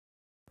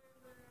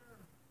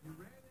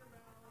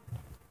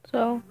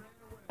So,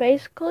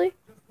 basically,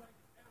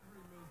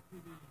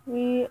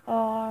 we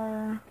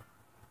are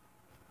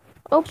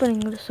opening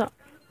this up.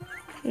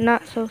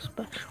 Not so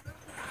special.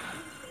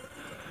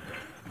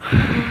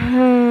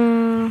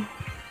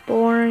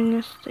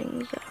 Boringest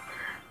things ever.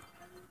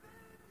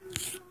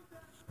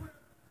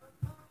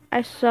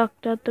 I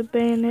sucked at the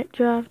Bandit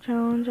Draft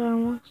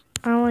Challenge.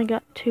 I only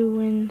got 2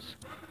 wins.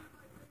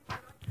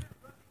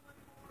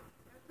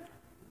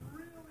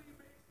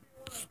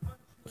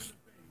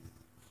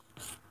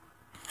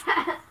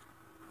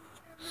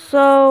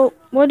 So,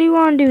 what do you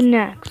want to do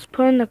next?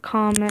 Put in the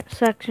comment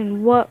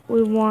section what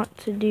we want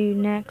to do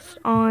next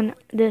on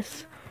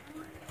this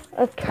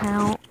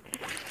account.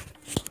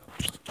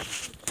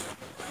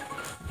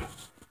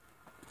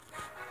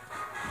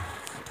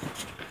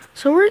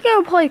 So we're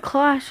going to play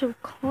Clash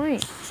of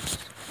Clans,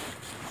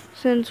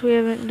 since we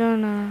haven't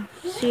done a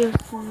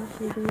COC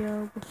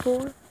video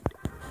before.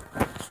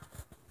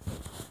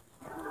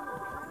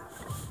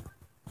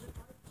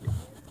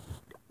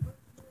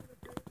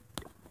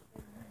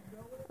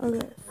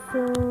 Okay,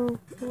 so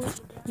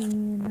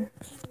 14.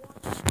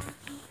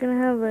 Gonna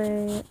have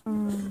a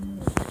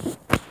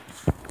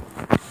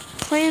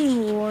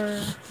Clan War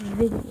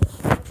video.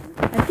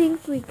 I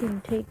think we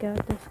can take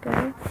out this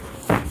guy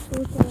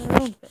with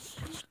our own fish.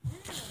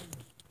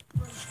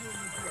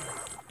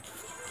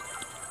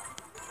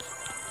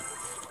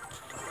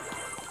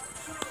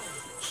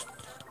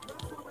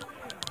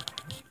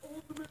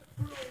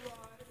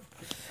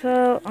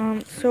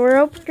 So we're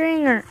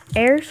opening our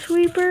air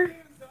sweeper,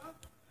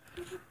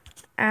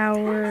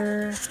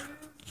 our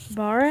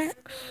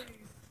barracks,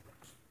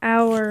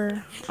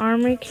 our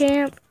army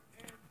camp,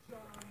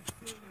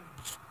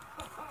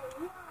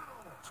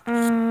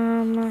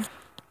 and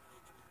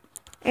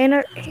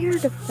our air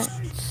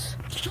defense.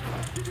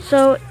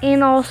 So,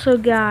 and also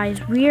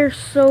guys, we are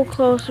so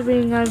close to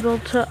being able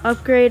to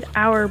upgrade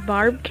our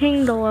Barb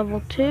King to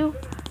level 2.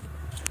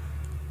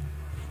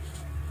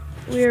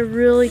 We are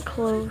really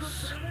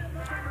close.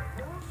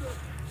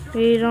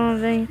 We don't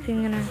have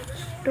anything in our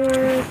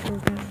storage. We're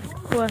gonna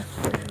request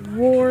a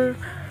war.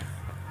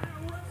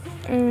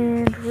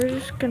 And we're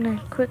just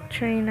gonna quick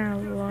train our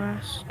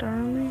last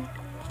army.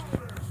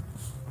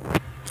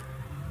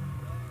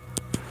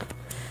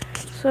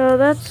 So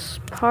that's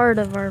part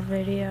of our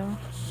video.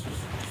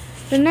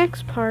 The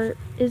next part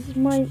is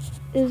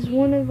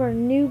one of our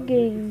new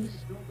games,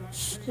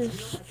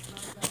 just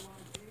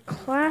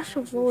Clash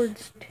of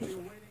Lords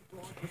 2.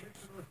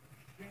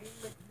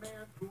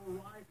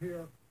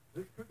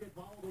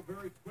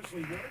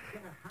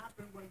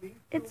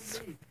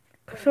 It's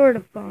sort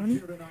of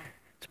fun.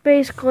 It's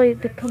basically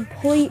the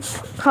complete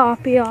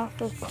copy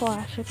off of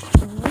Clash of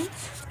Clans.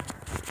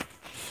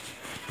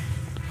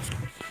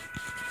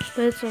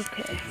 But it's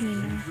okay, you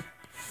know.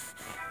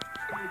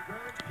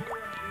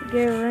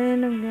 Get a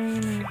random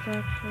game and it's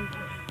actually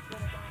good.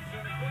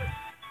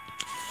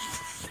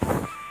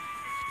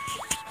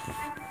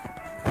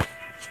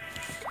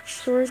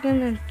 So we're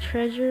gonna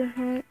treasure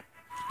hunt.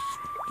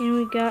 And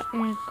we got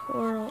a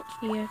coral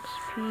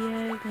EXP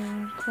egg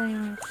and claim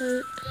our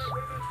perks.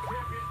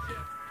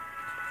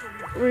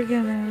 We're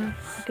gonna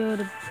go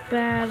to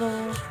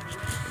battle.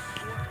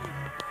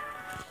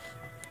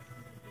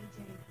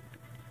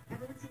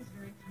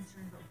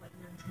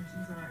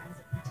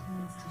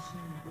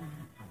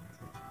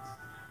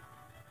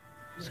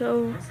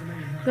 So,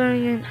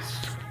 going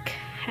against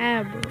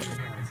Cabra.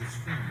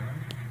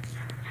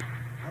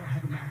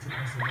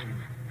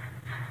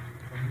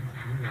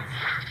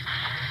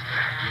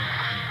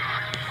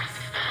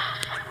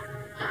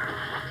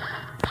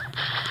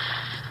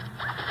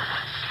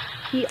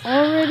 He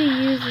already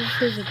uses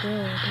his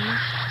ability.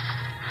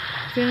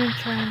 Gonna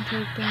try and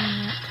take down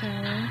that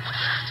tower.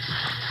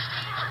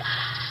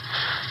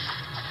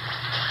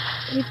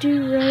 We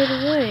do right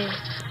away.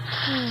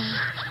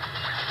 Oh.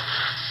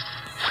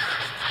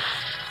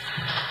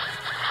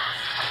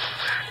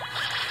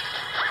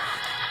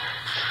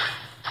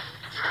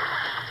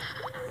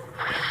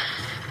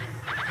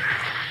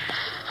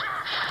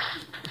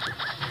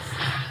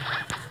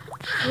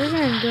 We're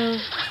gonna go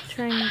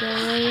try and go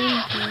right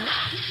into it.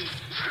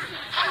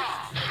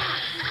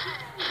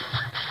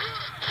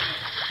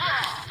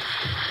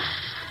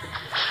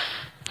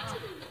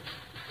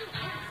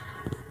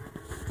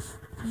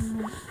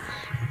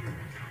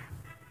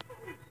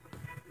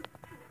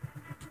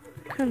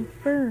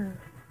 Confirm.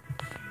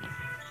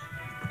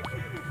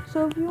 So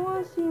if you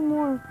want to see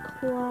more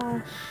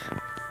Clash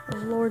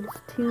of Lords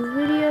 2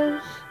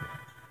 videos,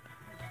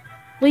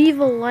 leave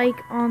a like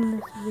on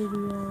this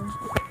video.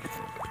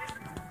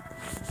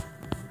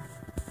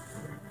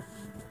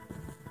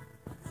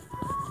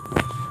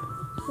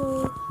 So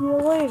see you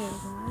later,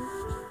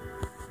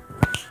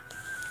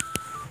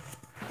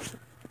 guys.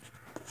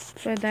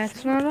 But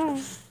that's not all.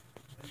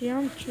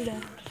 Geometry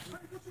Dash.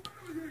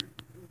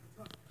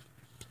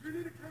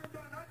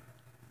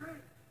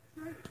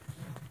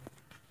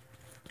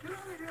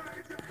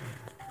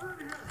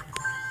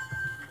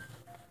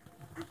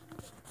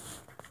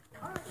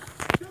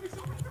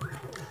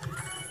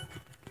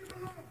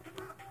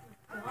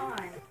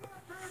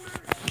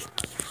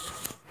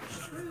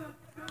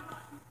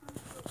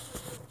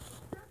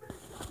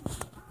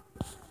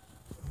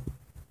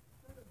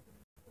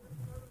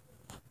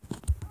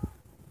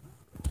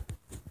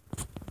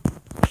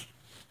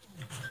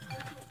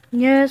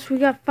 Yes, we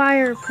got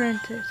Fire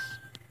Apprentice.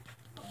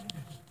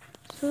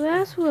 So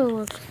that's what it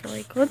looks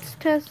like. Let's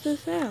test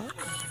this out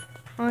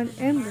on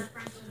Embers.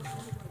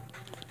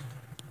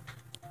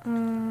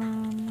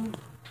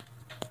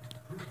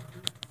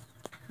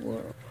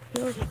 Whoa,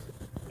 he looks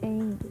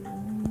angry,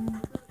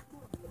 man.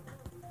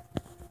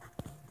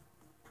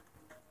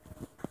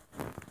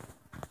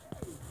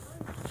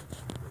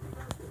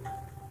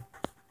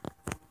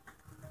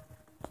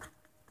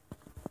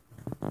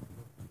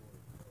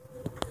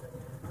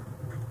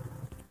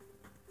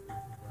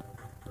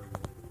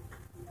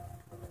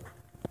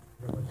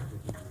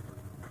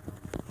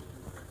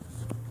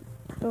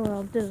 Oh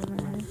well, it doesn't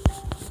matter.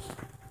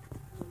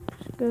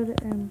 Let's go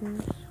to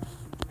Embers.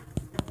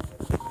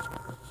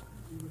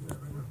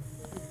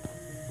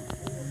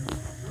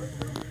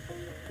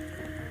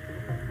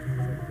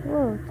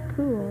 Whoa, it's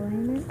cool,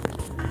 ain't it?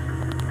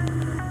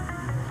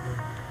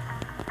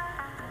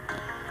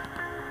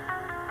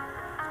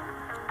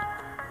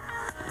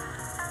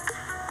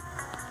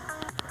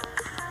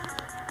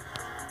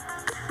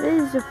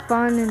 This is a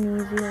fun and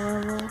easy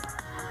level.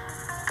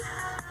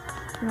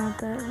 Not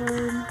that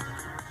hard.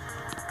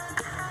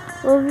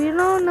 Well, if you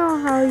don't know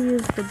how to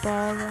use the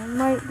ball, that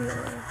might be a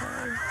little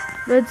hard.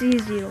 But it's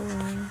easy to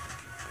learn.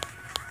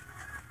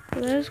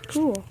 But that's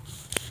cool.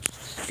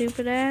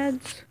 Stupid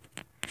ads.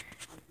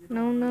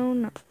 No, no,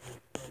 no.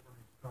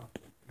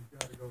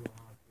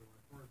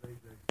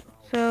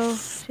 So,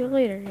 see you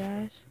later,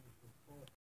 guys.